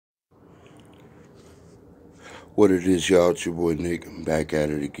What it is, y'all? It's your boy Nick. I'm back at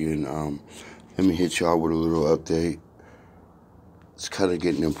it again. Let me hit y'all with a little update. It's kind of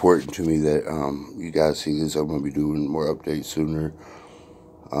getting important to me that you guys see this. I'm gonna be doing more updates sooner.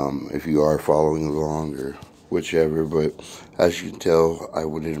 If you are following along or whichever, but as you can tell, I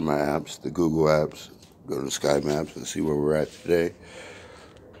went into my apps, the Google apps, go to Sky Maps and see where we're at today.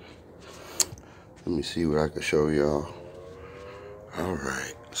 Let me see what I can show y'all. All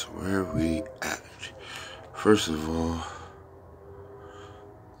right, so where are we at? First of all,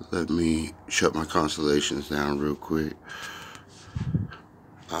 let me shut my constellations down real quick.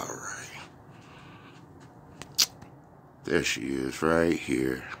 All right. There she is right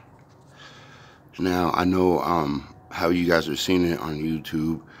here. Now, I know how you guys are seeing it on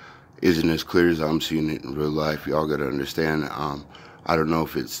YouTube isn't as clear as I'm seeing it in real life. Y'all got to understand. I don't know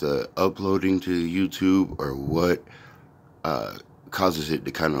if it's the uploading to YouTube or what causes it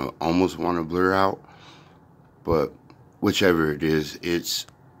to kind of almost want to blur out. But whichever it is,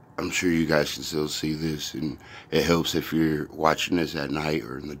 I'm sure you guys can still see this, and it helps if you're watching this at night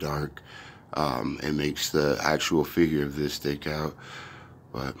or in the dark. It makes the actual figure of this stick out.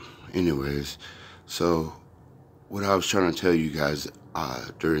 But anyways, so what I was trying to tell you guys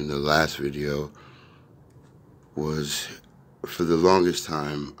during the last video was, for the longest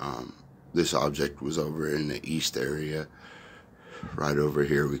time, this object was over in the east area. Right over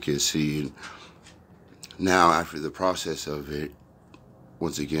here we can see. And now after the process of it,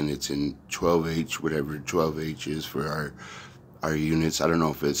 once again, it's in 12H, whatever 12H is for our units. I don't know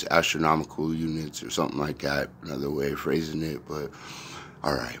if it's astronomical units or something like that, another way of phrasing it, but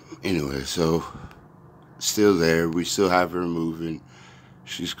all right. Anyway, so still there. We still have her moving.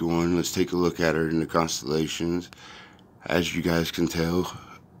 She's going. Let's take a look at her in the constellations. As you guys can tell,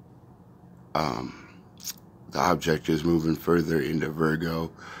 the object is moving further into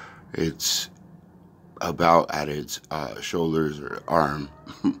Virgo. It's about at its shoulders or arm,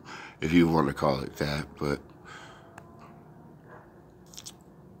 if you want to call it that. But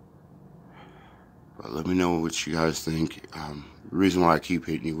let me know what you guys think. The reason why I keep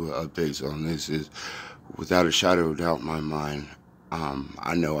hitting you with updates on this is, without a shadow of doubt in my mind,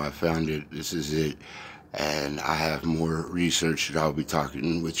 I know I found it. This is it. And I have more research that I'll be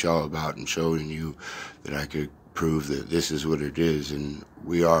talking with y'all about and showing you that I could prove that this is what it is, and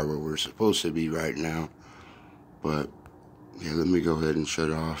we are where we're supposed to be right now. But yeah, let me go ahead and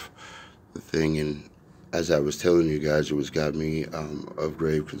shut off the thing. And as I was telling you guys, it was got me of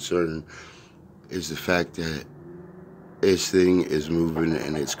grave concern is the fact that this thing is moving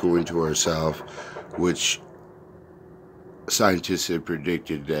and it's going to our south, which scientists have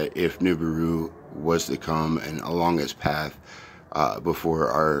predicted that if Nibiru was to come and along its path before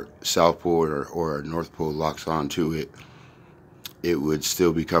our South Pole or our North Pole locks onto it, it would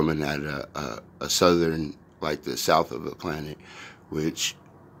still be coming at a southern, like the south of the planet, which,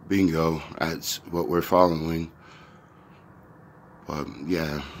 bingo, that's what we're following. But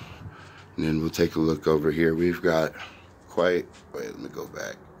yeah, and then we'll take a look over here. We've got wait, let me go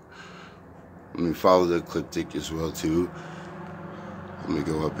back. Let me follow the ecliptic as well too. Let me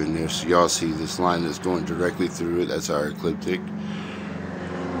go up in there so y'all see this line that's going directly through it. That's our ecliptic.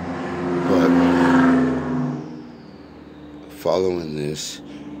 But following this,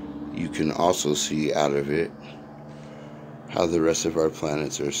 you can also see out of it how the rest of our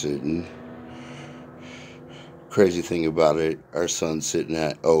planets are sitting. Crazy thing about it, our sun's sitting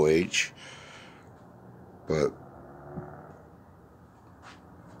at OH, but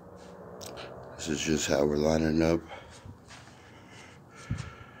this is just how we're lining up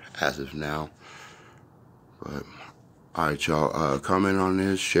as of now. But alright, y'all, comment on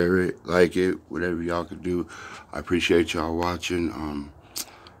this, share it, like it, whatever y'all can do. I appreciate y'all watching.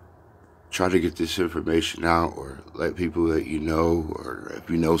 Try to get this information out, or let people that you know, or if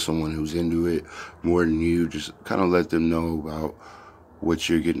you know someone who's into it more than you, just kind of let them know about what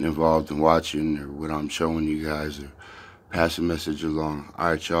you're getting involved in watching or what I'm showing you guys, or pass a message along.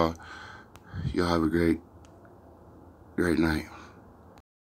 Alright, y'all have a great night.